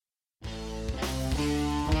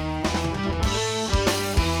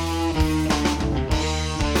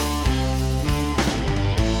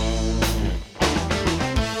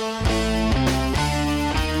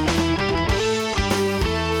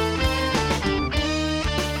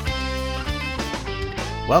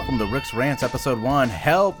Welcome to Rick's Rants, Episode 1,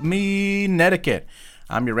 Help Me, Netiquette.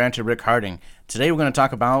 I'm your ranter, Rick Harding. Today we're going to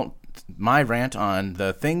talk about my rant on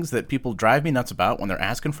the things that people drive me nuts about when they're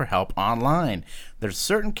asking for help online. There's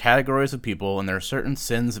certain categories of people and there are certain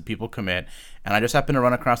sins that people commit, and I just happen to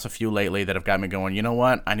run across a few lately that have got me going, you know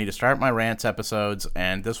what, I need to start my rants episodes,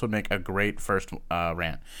 and this would make a great first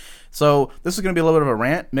rant. So this is going to be a little bit of a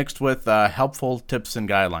rant mixed with helpful tips and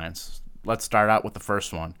guidelines. Let's start out with the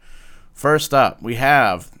first one. First up, we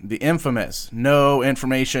have the infamous no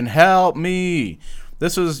information help me.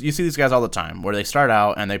 This is, you see these guys all the time where they start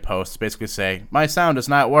out and they post, basically say, my sound does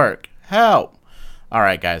not work, help. All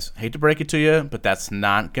right, guys, hate to break it to you, but that's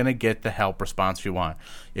not going to get the help response you want.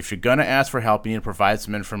 If you're going to ask for help, you need to provide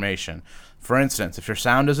some information. For instance, if your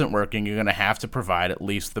sound isn't working, you're going to have to provide at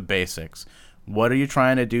least the basics. What are you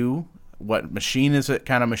trying to do? What machine is it?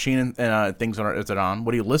 Kind of machine things is it on?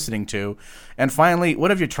 What are you listening to? And finally,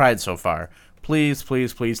 what have you tried so far? Please,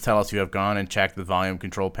 please, please tell us you have gone and checked the volume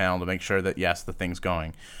control panel to make sure that, yes, the thing's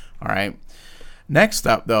going. All right. Next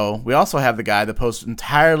up, though, we also have the guy that posts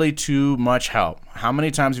entirely too much help. How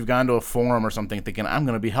many times you've gone to a forum or something thinking, I'm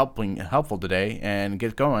going to be helpful today and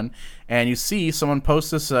get going, and you see someone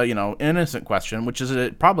post this, innocent question, which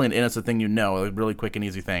is probably an innocent thing, a really quick and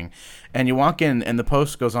easy thing, and you walk in and the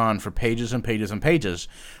post goes on for pages and pages and pages.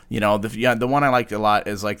 The one I liked a lot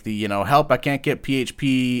is like the, help, I can't get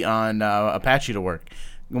PHP on Apache to work.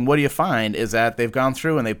 And what do you find is that they've gone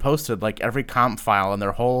through and they posted like every comp file in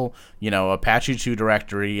their whole, Apache 2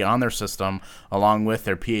 directory on their system, along with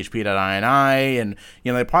their php.ini, and,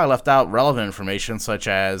 they probably left out relevant information such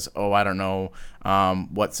as,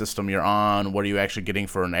 what system you're on, what are you actually getting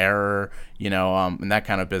for an error, and that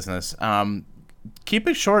kind of business. Keep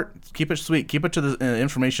it short, keep it sweet, keep it to the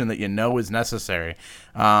information that is necessary.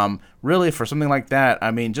 Really, for something like that,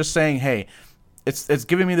 just saying, hey, it's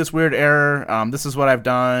giving me this weird error. This is what I've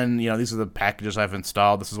done. These are the packages I've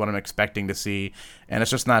installed. This is what I'm expecting to see, and it's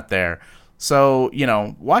just not there. So,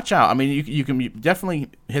 watch out. You can definitely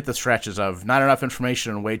hit the stretches of not enough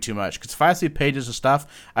information and way too much. Because if I see pages of stuff,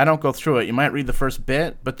 I don't go through it. You might read the first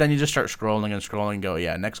bit, but then you just start scrolling and scrolling and go,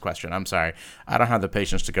 yeah, next question. I'm sorry. I don't have the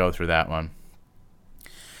patience to go through that one.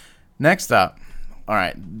 Next up. All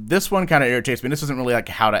right, this one kind of irritates me. This isn't really like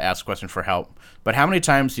how to ask a question for help, but how many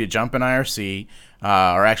times do you jump in IRC,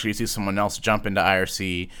 or actually you see someone else jump into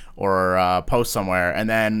IRC or post somewhere, and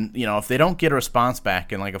then, if they don't get a response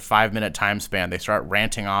back in like a 5-minute time span, they start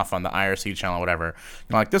ranting off on the IRC channel or whatever.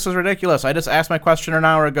 This is ridiculous. I just asked my question an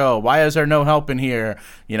hour ago. Why is there no help in here?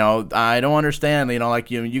 I don't understand.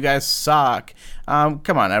 You guys suck.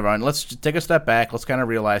 Come on, everyone. Let's just take a step back. Let's kind of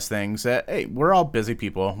realize things that, hey, we're all busy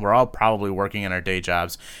people. We're all probably working in our day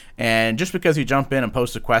jobs. And just because you jump in and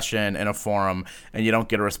post a question in a forum and you don't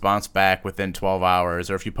get a response back within 12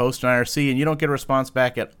 hours, or if you post an IRC and you don't get a response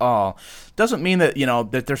back at all, doesn't mean that,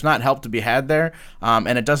 that there's not help to be had there.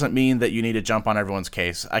 And it doesn't mean that you need to jump on everyone's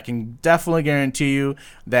case. I can definitely guarantee you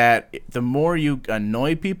that the more you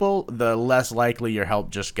annoy people, the less likely your help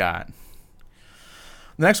just got.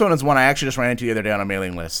 The next one is one I actually just ran into the other day on a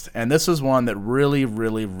mailing list. And this is one that really,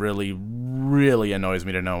 really, really, really annoys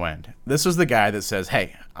me to no end. This is the guy that says,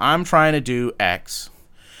 hey, I'm trying to do X,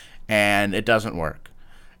 and it doesn't work.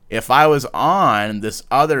 If I was on this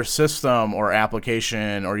other system or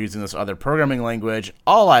application or using this other programming language,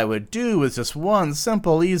 all I would do is just one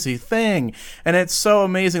simple, easy thing. And it's so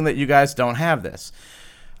amazing that you guys don't have this.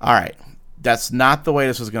 All right. That's not the way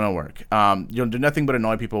this is going to work. You'll do nothing but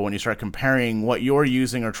annoy people when you start comparing what you're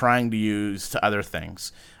using or trying to use to other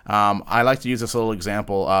things. I like to use this little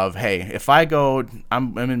example of, hey, if I go,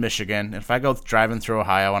 I'm in Michigan, if I go driving through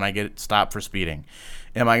Ohio and I get stopped for speeding,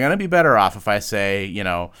 am I going to be better off if I say,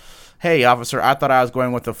 hey, officer, I thought I was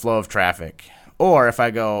going with the flow of traffic? Or if I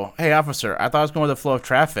go, hey, officer, I thought I was going with the flow of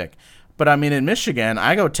traffic, but in Michigan,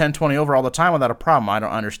 I go 10-20 over all the time without a problem. I don't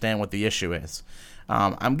understand what the issue is.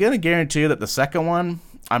 I'm going to guarantee you that the second one,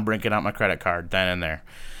 I'm breaking out my credit card then and there.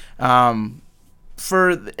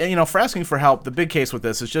 For asking for help, the big case with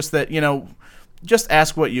this is just that, just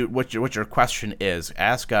ask what your question is.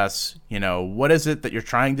 Ask us, what is it that you're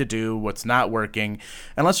trying to do, what's not working,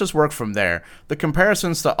 and let's just work from there. The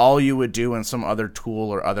comparisons to all you would do in some other tool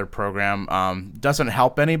or other program doesn't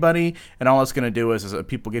help anybody, and all it's going to do is get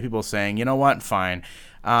people saying, you know what, fine.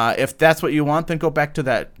 If that's what you want, then go back to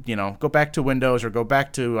that, go back to Windows or go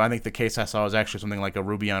back to, I think the case I saw was actually something like a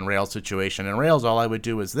Ruby on Rails situation. In Rails, all I would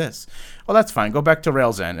do is this. Well, that's fine. Go back to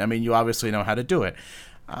Rails then. You obviously know how to do it.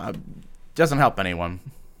 Doesn't help anyone.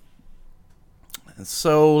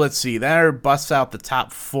 So let's see. That busts out the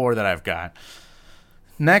top 4 that I've got.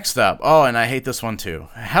 Next up, oh, and I hate this one too.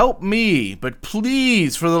 Help me, but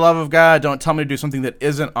please, for the love of God, don't tell me to do something that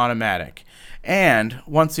isn't automatic. And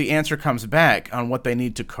once the answer comes back on what they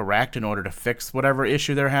need to correct in order to fix whatever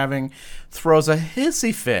issue they're having, throws a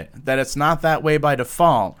hissy fit that it's not that way by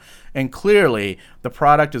default. And clearly, the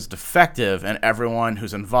product is defective and everyone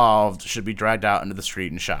who's involved should be dragged out into the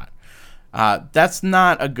street and shot. That's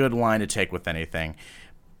not a good line to take with anything.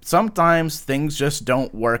 Sometimes things just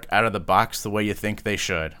don't work out of the box the way you think they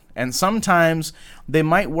should. And sometimes they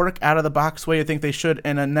might work out of the box the way you think they should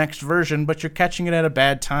in a next version, but you're catching it at a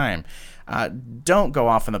bad time. Don't go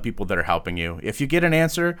off on the people that are helping you. If you get an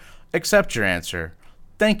answer, accept your answer.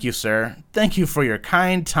 Thank you, sir. Thank you for your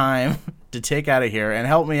kind time to take out of here and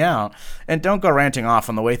help me out. And don't go ranting off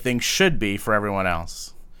on the way things should be for everyone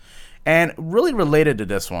else. And really related to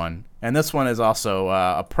this one, and this one is also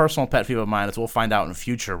a personal pet peeve of mine, as we'll find out in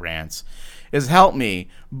future rants, is help me,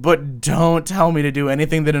 but don't tell me to do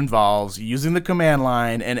anything that involves using the command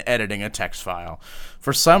line and editing a text file.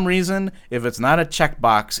 For some reason, if it's not a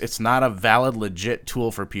checkbox, it's not a valid, legit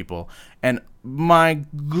tool for people. And my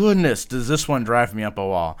goodness, does this one drive me up a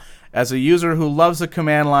wall. As a user who loves the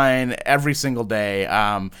command line every single day,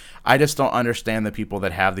 I just don't understand the people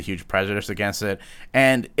that have the huge prejudice against it.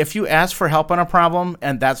 And if you ask for help on a problem,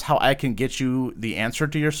 and that's how I can get you the answer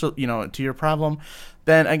to your problem,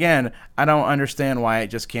 then again, I don't understand why it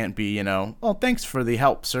just can't be, well, thanks for the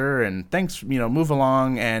help, sir, and thanks, move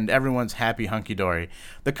along, and everyone's happy hunky-dory.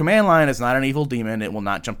 The command line is not an evil demon. It will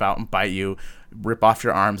not jump out and bite you, rip off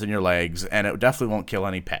your arms and your legs, and it definitely won't kill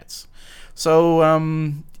any pets.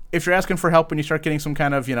 So, if you're asking for help and you start getting some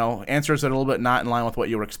kind of, answers that are a little bit not in line with what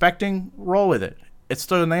you were expecting, roll with it. It's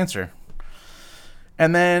still an answer.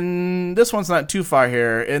 And then this one's not too far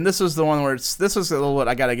here, and this is the one where this is a little bit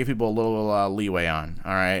I got to give people a little leeway on,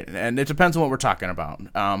 all right? And it depends on what we're talking about.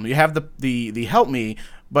 You have the help me,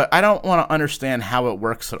 but I don't want to understand how it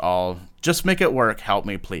works at all. Just make it work. Help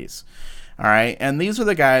me, please. All right? And these are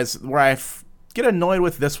the guys where I get annoyed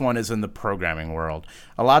with. This one is in the programming world.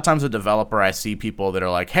 A lot of times a developer, I see people that are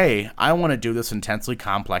like, hey, I want to do this intensely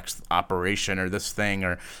complex operation or this thing,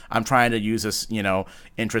 or I'm trying to use this,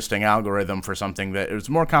 interesting algorithm for something that is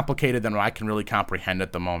more complicated than I can really comprehend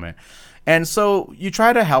at the moment. And so you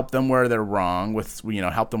try to help them where they're wrong with,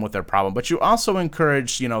 help them with their problem. But you also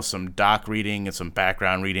encourage, some doc reading and some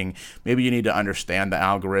background reading. Maybe you need to understand the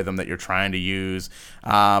algorithm that you're trying to use.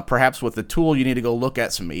 Perhaps with the tool, you need to go look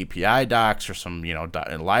at some API docs or some,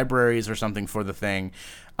 libraries or something for the thing.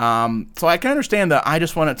 So I can understand that I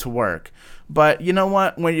just want it to work. But you know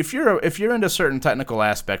what? If you're into certain technical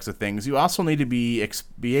aspects of things, you also need to be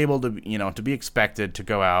able to to be expected to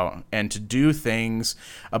go out and to do things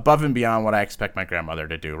above and beyond what I expect my grandmother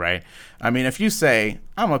to do. Right? I mean, if you say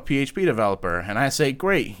I'm a PHP developer and I say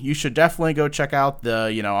great, you should definitely go check out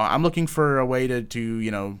the I'm looking for a way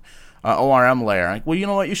to ORM layer. Like, well, you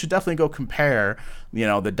know what? You should definitely go compare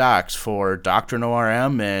the docs for Doctrine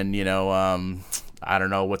ORM and I don't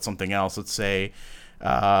know what's something else. Let's say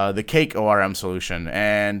the Cake ORM solution,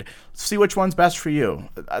 and see which one's best for you.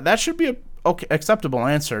 That should be a acceptable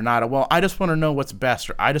answer, not a, well, I just want to know what's best,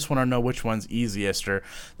 or I just want to know which one's easiest, or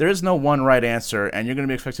there is no one right answer, and you're going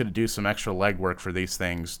to be expected to do some extra legwork for these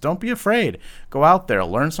things. Don't be afraid. Go out there,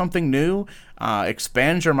 learn something new,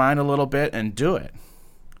 expand your mind a little bit, and do it.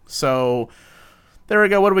 So there we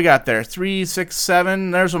go. What do we got there? 3, 6,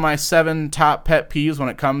 7. There's my 7 top pet peeves when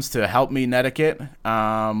it comes to Help Me Netiquette.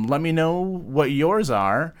 Let me know what yours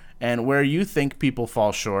are and where you think people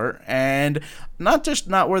fall short. And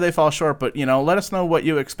not where they fall short, but, let us know what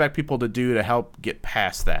you expect people to do to help get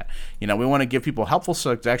past that. We want to give people helpful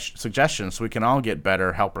suggestions so we can all get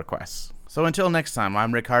better help requests. So until next time,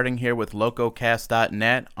 I'm Rick Harding here with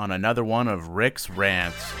LocoCast.net on another one of Rick's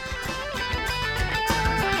Rants.